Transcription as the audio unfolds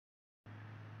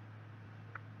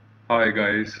Hi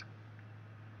guys,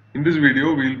 in this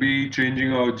video we'll be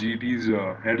changing our GT's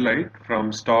headlight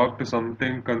from stock to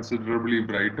something considerably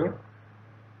brighter.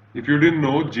 If you didn't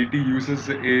know, GT uses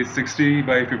a 60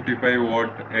 by 55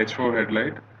 watt H4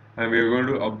 headlight and we are going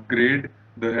to upgrade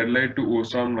the headlight to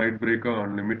Osram Night Breaker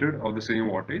Unlimited of the same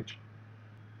wattage.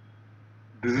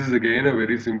 This is again a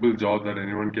very simple job that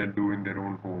anyone can do in their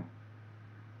own home.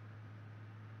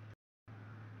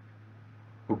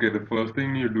 Okay, the first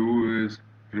thing you do is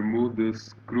remove this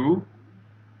screw.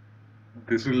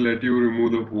 This will let you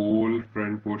remove the whole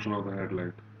front portion of the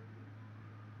headlight.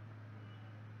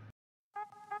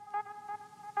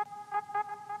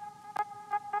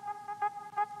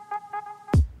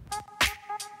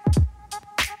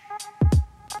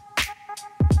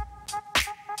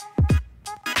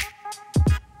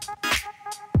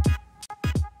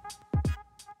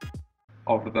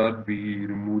 After that, we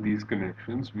remove these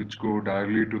connections which go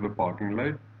directly to the parking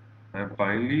light, and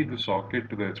finally the socket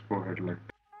to the H4 headlight.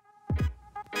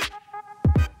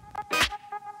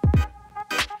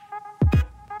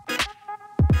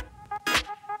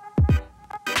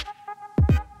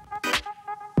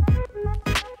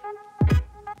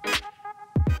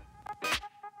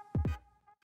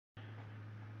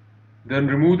 Then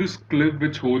remove this clip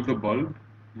which holds the bulb.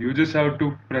 You just have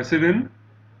to press it in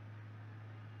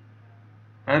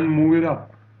and move it up.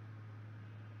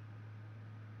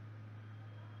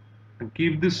 And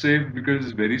keep this safe because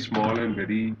it's very small and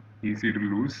very easy to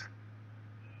lose.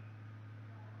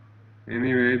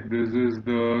 Anyway, this is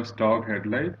the stock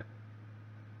headlight.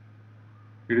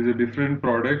 It is a different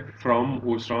product from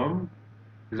Osram.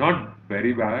 It's not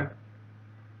very bad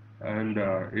and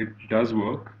it does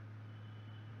work.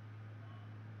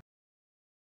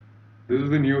 This is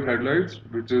the new headlights,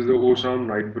 which is the Osram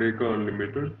Night Breaker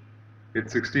Unlimited.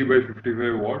 It's 60 by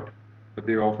 55 watt, but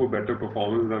they offer better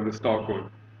performance than the stock one.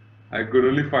 I could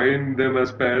only find them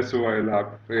as pairs, so I'll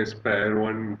have a spare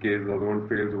one in case the other one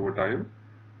fails over time.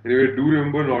 Anyway, do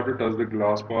remember not to touch the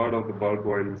glass part of the bulb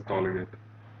while installing it.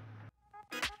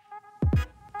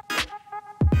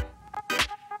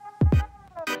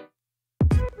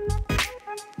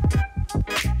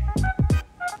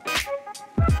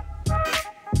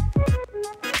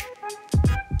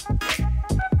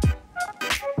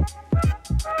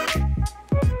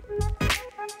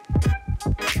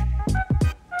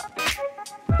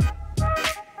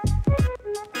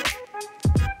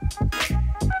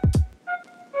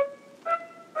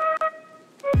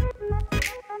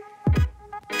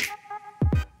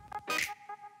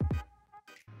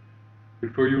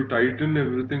 Before you tighten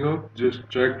everything up, just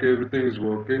check everything is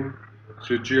working.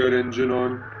 Switch your engine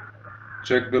on,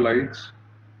 check the lights,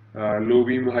 low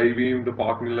beam, high beam, the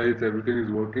parking lights, everything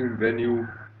is working. Then you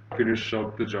finish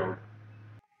up the job.